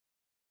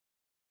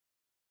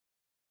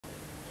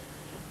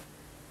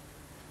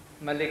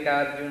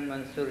Mallikarjun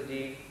Mansur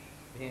ji,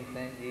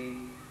 Bheemsen ji,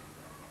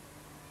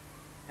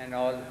 and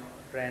all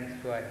friends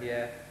who are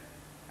here.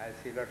 I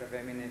see a lot of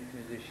eminent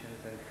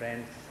musicians and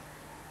friends.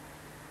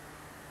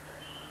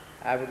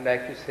 I would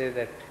like to say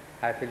that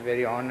I feel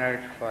very honored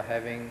for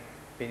having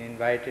been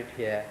invited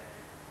here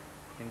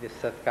in this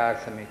SATKAR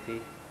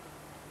Samiti,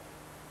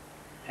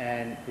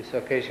 and this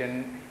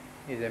occasion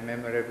is a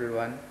memorable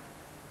one.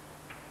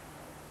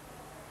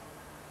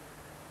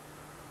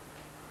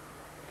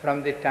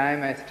 From the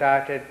time I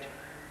started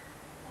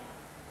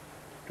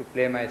to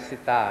play my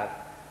sitar,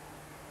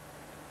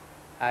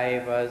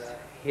 I was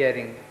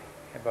hearing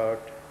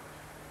about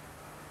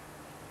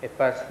a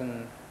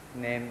person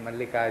named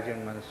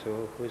Mallikarjun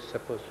Mansur, who is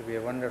supposed to be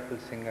a wonderful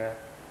singer,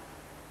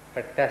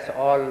 but that's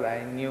all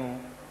I knew.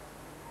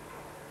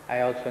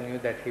 I also knew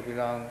that he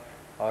belonged,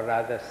 or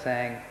rather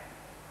sang,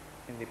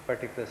 in the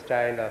particular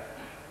style of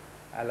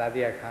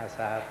Aladia Khan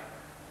Sahab,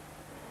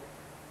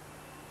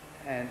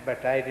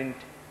 but I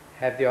didn't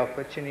have the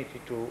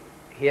opportunity to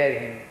hear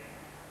him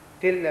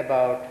till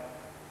about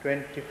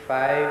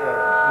 25 or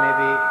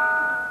maybe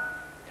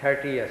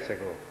 30 years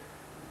ago.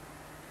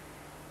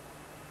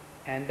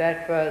 And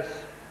that was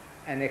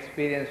an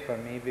experience for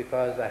me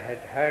because I had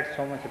heard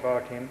so much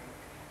about him,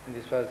 and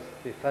this was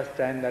the first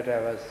time that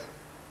I was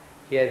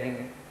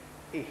hearing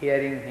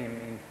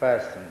him in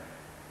person.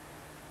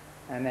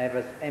 And I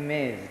was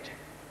amazed,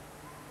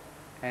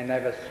 and I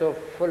was so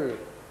full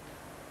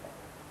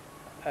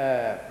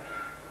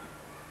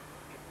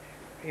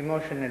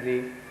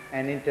emotionally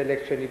and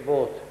intellectually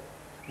both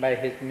by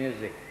his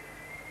music.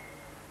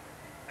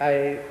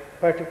 I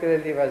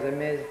particularly was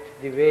amazed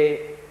the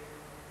way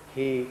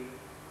his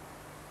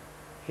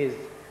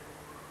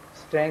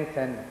strength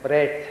and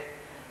breadth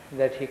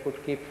that he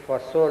could keep for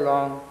so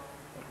long,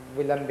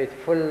 Vilambit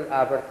full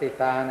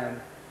avartitan,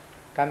 and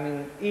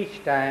coming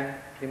each time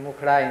the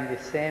mukhra in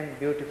the same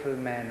beautiful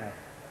manner.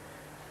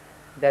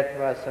 That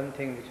was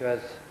something which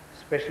was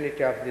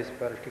specialty of this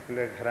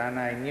particular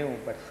gharana I knew,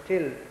 but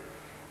still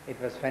it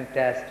was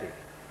fantastic.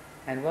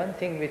 And one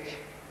thing which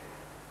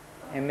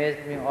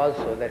amazed me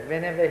also, that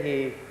whenever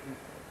he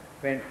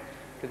went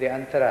to the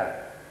antara,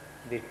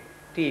 the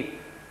teep,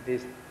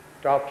 this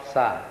top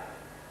sa,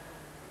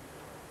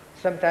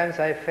 sometimes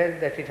I felt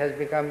that it has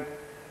become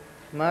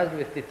merged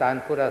with the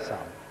tanpura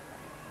sound.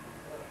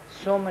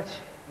 So much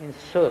in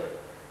sur,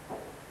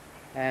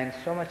 and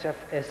so much of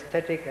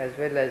aesthetic as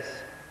well as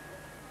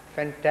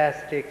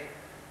fantastic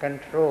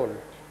control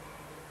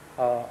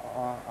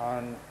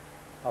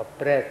of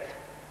breath.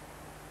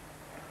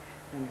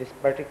 In this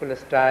particular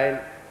style,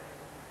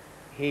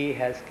 he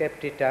has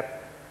kept it up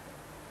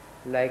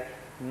like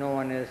no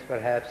one else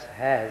perhaps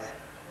has.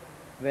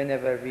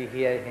 Whenever we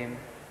hear him,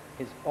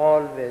 he's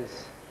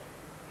always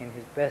in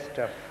his best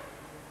of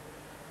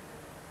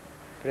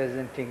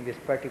presenting this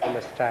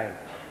particular style.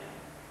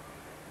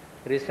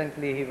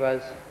 Recently he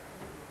was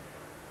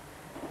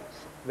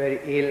very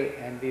ill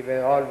and we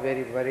were all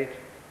very worried.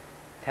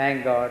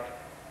 Thank God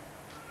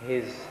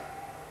he's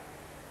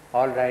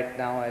all right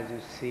now, as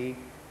you see,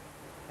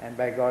 and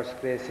by God's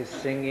grace he's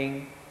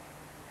singing,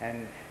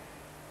 and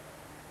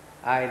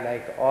I,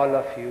 like all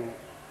of you,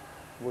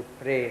 would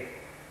pray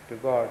to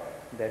God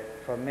that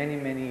for many,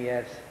 many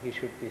years he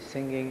should be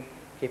singing,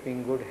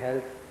 keeping good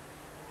health,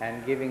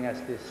 and giving us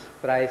this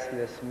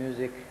priceless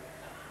music,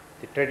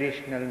 the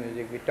traditional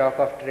music. We talk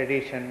of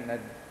tradition,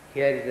 and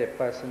here is a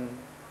person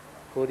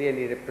who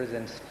really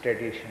represents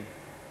tradition.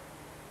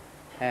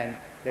 And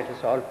let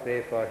us all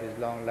pray for his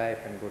long life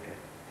and good health.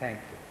 Thank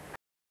you.